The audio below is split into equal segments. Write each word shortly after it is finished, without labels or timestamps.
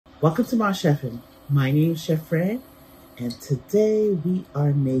Welcome to my chefing. My name is Chef Fran, and today we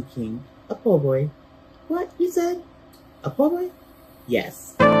are making a po' boy. What you said? A po' boy?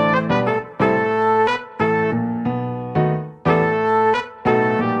 Yes.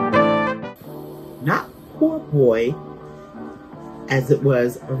 Not poor boy, as it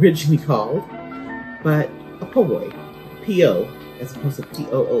was originally called, but a po' boy. P-O, as opposed to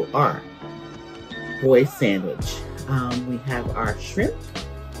P-O-O-R. Boy sandwich. We have our shrimp.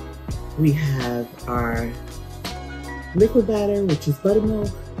 We have our liquid batter, which is buttermilk.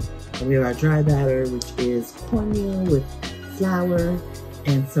 And we have our dry batter, which is cornmeal with flour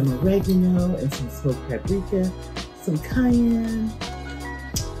and some oregano and some smoked paprika, some cayenne.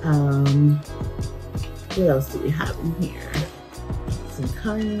 What else do we have in here? Some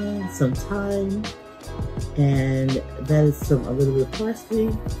cayenne, some thyme, and that is a little bit of parsley.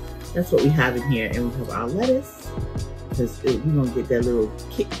 That's what we have in here. And we have our lettuce, because we're gonna get that little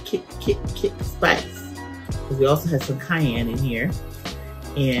kick spice. Because we also have some cayenne in here.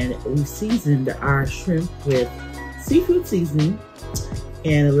 And we seasoned our shrimp with seafood seasoning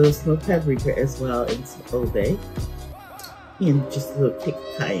and a little smoked paprika as well, and some Old Bay. And just a little kick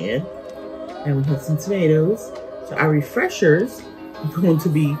of cayenne. And we have some tomatoes. So our refreshers are going to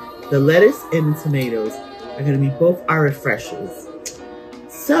be the lettuce and the tomatoes are going to be both our refreshers.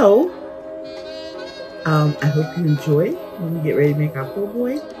 So, I hope you enjoy when we get ready to make our po'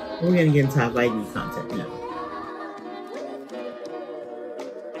 boy. We're going to get into our vitamin content now.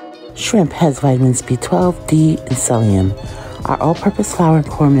 Shrimp has vitamins B12, D, and selenium. Our all-purpose flour and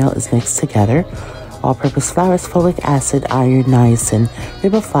cornmeal is mixed together. All-purpose flour is folic acid, iron, niacin,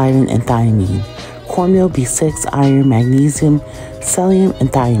 riboflavin, and thiamine. Cornmeal, B6, iron, magnesium, selenium,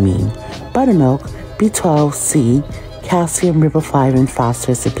 and thiamine. Buttermilk, B12, C, calcium, riboflavin,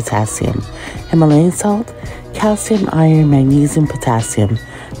 phosphorus, and potassium. Himalayan salt, calcium, iron, magnesium, potassium.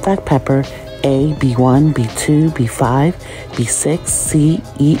 Black pepper, A, B1, B2, B5, B6, C,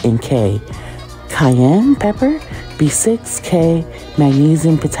 E, and K. Cayenne pepper, B6, K,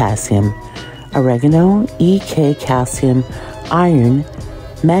 magnesium, potassium. Oregano, E, K, calcium, iron,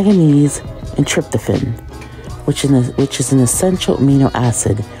 manganese, and tryptophan, which is an essential amino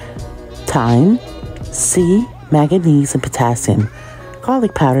acid. Thyme, C, manganese, and potassium.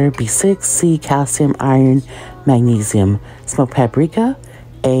 Garlic powder, B6, C, calcium, iron, magnesium. Smoked paprika,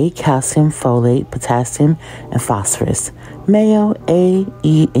 A, calcium, folate, potassium, and phosphorus. Mayo, A,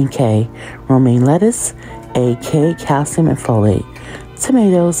 E, and K. Romaine lettuce, A, K, calcium, and folate.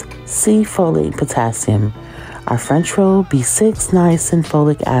 Tomatoes, C, folate, potassium. Our French roll, B6, niacin,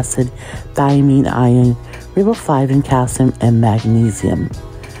 folic acid, thiamine, iron, riboflavin, calcium, and magnesium.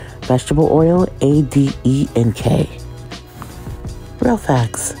 Vegetable oil, A, D, E, and K. Real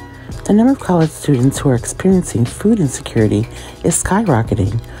facts. The number of college students who are experiencing food insecurity is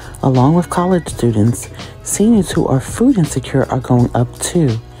skyrocketing. Along with college students, seniors who are food insecure are going up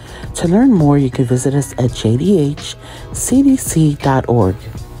too. To learn more, you can visit us at jdhcdc.org.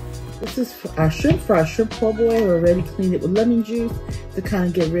 This is our shrimp for our shrimp po' boy. We already cleaned it with lemon juice to kind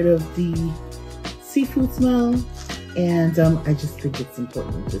of get rid of the seafood smell. And I just think it's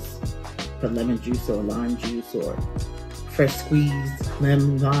important to just put lemon juice or lime juice or fresh squeezed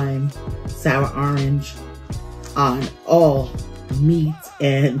lemon, lime, sour orange on all meat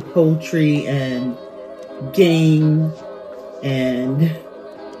and poultry and game and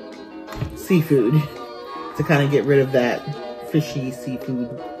seafood to kind of get rid of that fishy seafood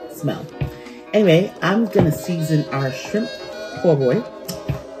smell. Anyway, I'm gonna season our shrimp po' boy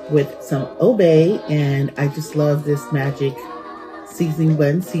with some Old Bay, and I just love this magic seasoning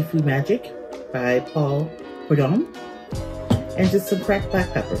blend, Seafood Magic by Paul Cordon, and just some cracked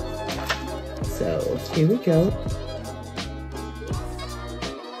black pepper. So here we go.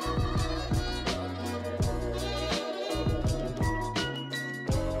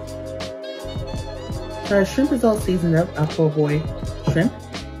 So our shrimp is all seasoned up, our po' boy shrimp.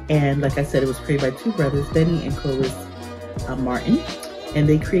 And like I said, it was created by two brothers, Bennie and Clovis Martin. And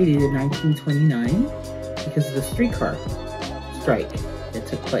they created it in 1929 because of the Streetcar Strike that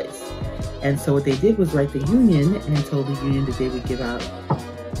took place. And so what they did was write the union and told the union that they would give out a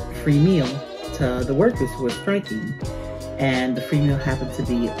free meal to the workers who were striking. And the free meal happened to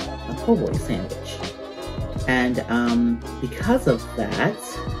be a po' boy sandwich. And because of that,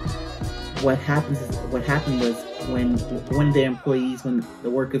 what happened was when one of their employees, when the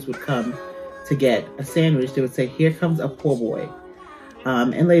workers would come to get a sandwich, they would say, "Here comes a po' boy."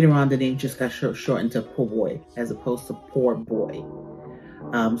 And later on, the name just got shortened to po' boy as opposed to poor boy.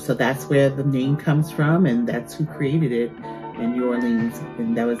 So that's where the name comes from, and that's who created it in New Orleans.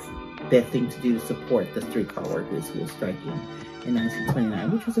 And that was their thing to do to support the streetcar workers who were striking in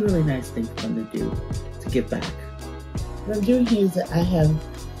 1929, which was a really nice thing for them to do, to give back. What I'm doing here is that I have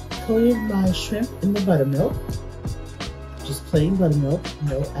coated my shrimp in the buttermilk, just plain buttermilk,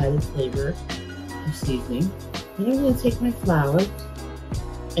 no added flavor or seasoning. Then I'm going to take my flour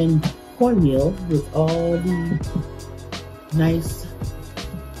and cornmeal with all the nice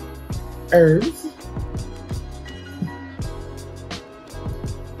herbs,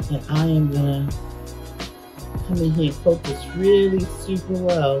 and I am going to come in here and coat this really super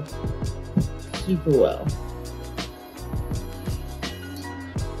well.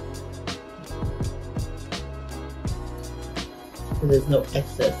 So there's no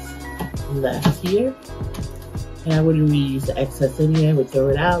excess left here. And I wouldn't reuse the excess anyway. I would throw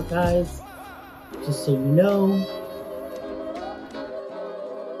it out, guys, just so you know.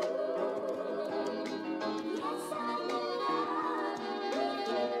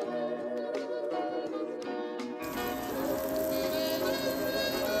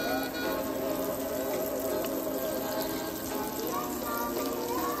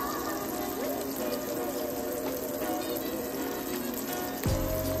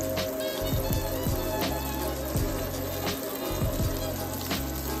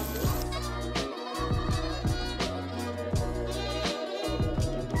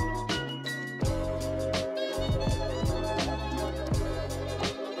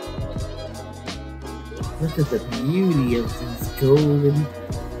 Look at the beauty of these golden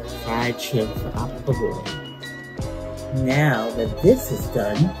fried shrimp for our poboy. Now that this is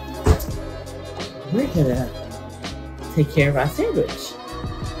done, we're gonna take care of our sandwich.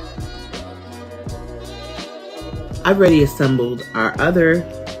 I've already assembled our other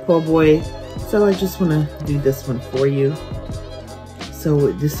poboy, so I just wanna do this one for you.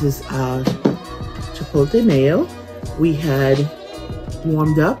 So this is our chipotle mayo. We had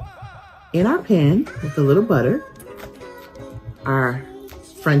warmed up in our pan with a little butter, our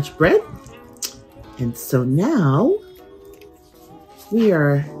French bread. And so now we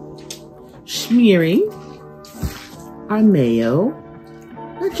are smearing our mayo,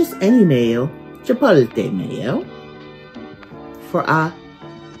 not just any mayo, chipotle mayo, for our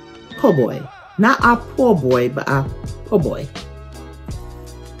poboy. Not our poor boy, but our poboy.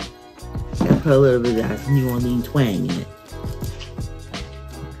 Gotta put a little bit of that New Orleans twang in it.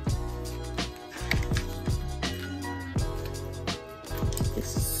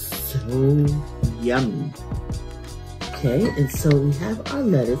 So yummy. Okay, and so we have our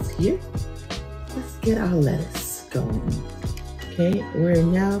lettuce here. Let's get our lettuce going. Okay, we're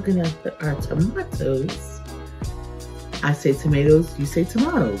now gonna put our tomatoes. I say tomatoes, you say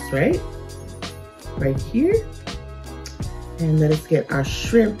tomatoes, right? Right here. And let us get our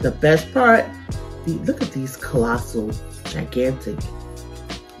shrimp, the best part. Look at these colossal, gigantic,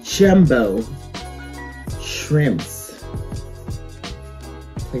 jumbo shrimps.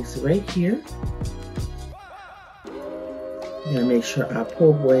 Place it right here. I'm gonna make sure our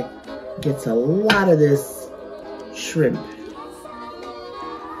poor boy gets a lot of this shrimp.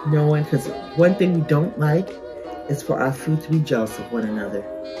 Knowing, because one thing we don't like is for our food to be jealous of one another.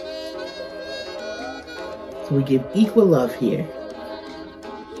 So we give equal love here.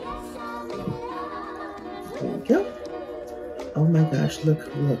 There we go. Oh my gosh, look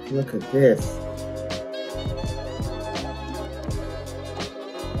at this.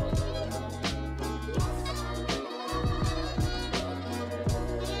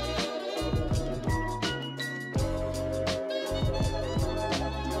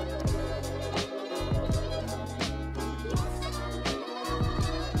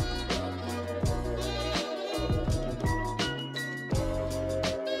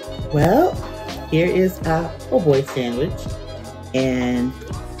 Well, here is our poboy sandwich, and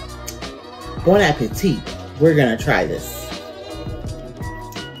bon appetit. We're gonna try this.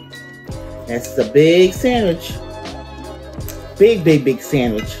 That's the big sandwich. Big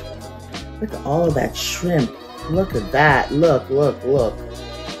sandwich. Look at all of that shrimp. Look at that. Look.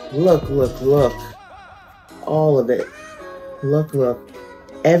 All of it. Look.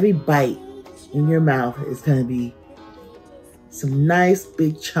 Every bite in your mouth is gonna be some nice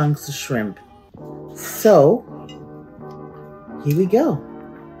big chunks of shrimp. So, here we go.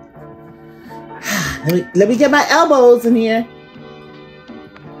 Let me get my elbows in here.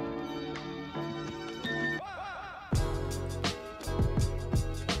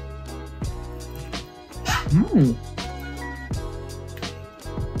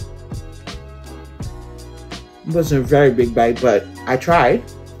 It wasn't a very big bite, but I tried.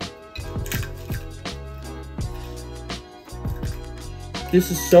 This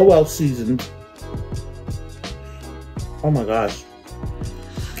is so well seasoned. Oh my gosh.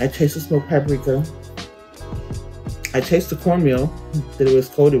 I taste the smoked paprika. I taste the cornmeal that it was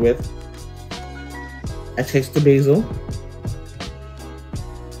coated with. I taste the basil.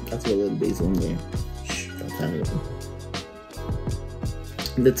 That's a little basil in there. Shh, don't tell me.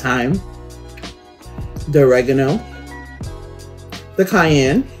 The thyme, the oregano, the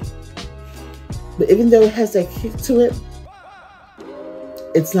cayenne. But even though it has that kick to it,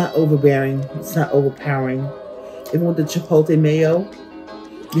 it's not overbearing. It's not overpowering. Even with the chipotle mayo,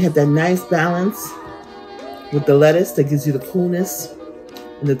 you have that nice balance with the lettuce that gives you the coolness.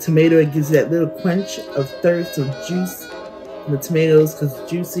 And the tomato, it gives you that little quench of thirst or juice. And the tomatoes, because it's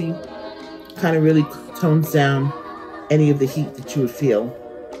juicy, kind of really tones down any of the heat that you would feel.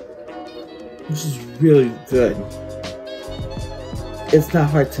 Which is really good. It's not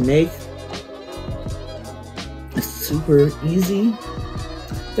hard to make. It's super easy.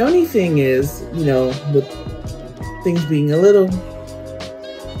 The only thing is, you know, with things being a little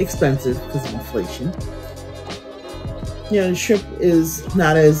expensive because of inflation, you know, the shrimp is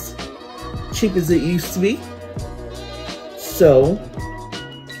not as cheap as it used to be. So,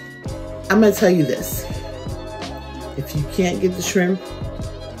 I'm going to tell you this. If you can't get the shrimp,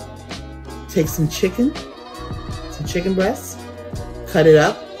 take some chicken breasts, cut it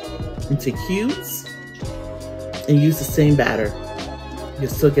up into cubes, and use the same batter. You'll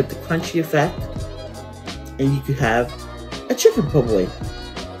still get the crunchy effect, and you could have a chicken po' boy.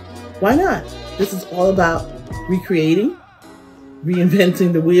 Why not? This is all about recreating,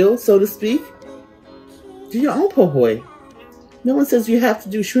 reinventing the wheel, so to speak. Do your own po' boy. No one says you have to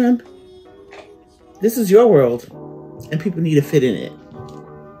do shrimp. This is your world, and people need to fit in it.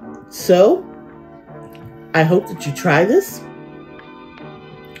 So, I hope that you try this,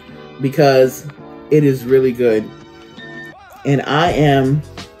 because it is really good. And I am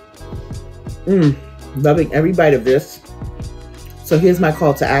loving every bite of this. So here's my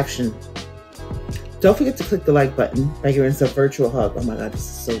call to action. Don't forget to click the like button by giving us a virtual hug. Oh my God, this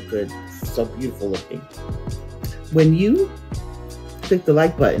is so good. This is so beautiful looking. When you click the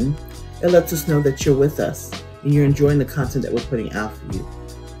like button, it lets us know that you're with us and you're enjoying the content that we're putting out for you.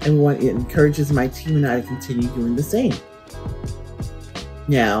 And it encourages my team and I to continue doing the same.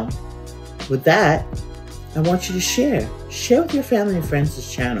 Now, with that, I want you to share. Share with your family and friends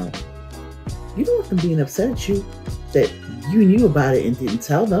this channel. You don't want them being upset at you that you knew about it and didn't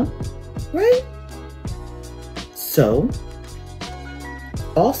tell them, right? So,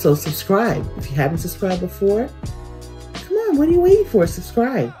 also subscribe. If you haven't subscribed before, come on, what are you waiting for?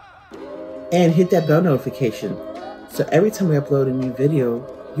 Subscribe. And hit that bell notification. So every time we upload a new video,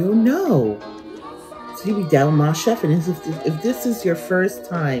 you'll know. So you'll be down with my chef. And if this is your first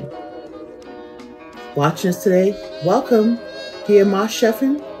time watching us today, welcome. Here at Ma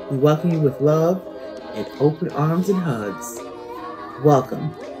Chefin', we welcome you with love and open arms and hugs.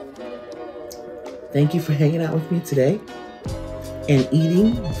 Welcome. Thank you for hanging out with me today and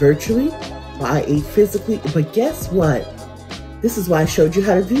eating virtually while I ate physically. But guess what? This is why I showed you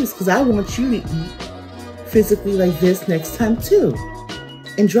how to do this, because I want you to eat physically like this next time too.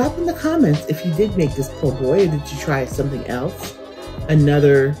 And drop in the comments if you did make this po' boy, or did you try something else?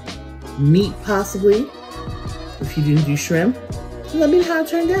 Another meat possibly, if you didn't do shrimp. Let me know how it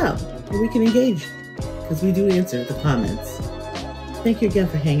turned out, and we can engage, because we do answer the comments. Thank you again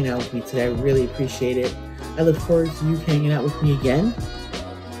for hanging out with me today. I really appreciate it. I look forward to you hanging out with me again.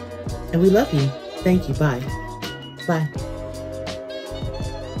 And we love you. Thank you. Bye. Bye.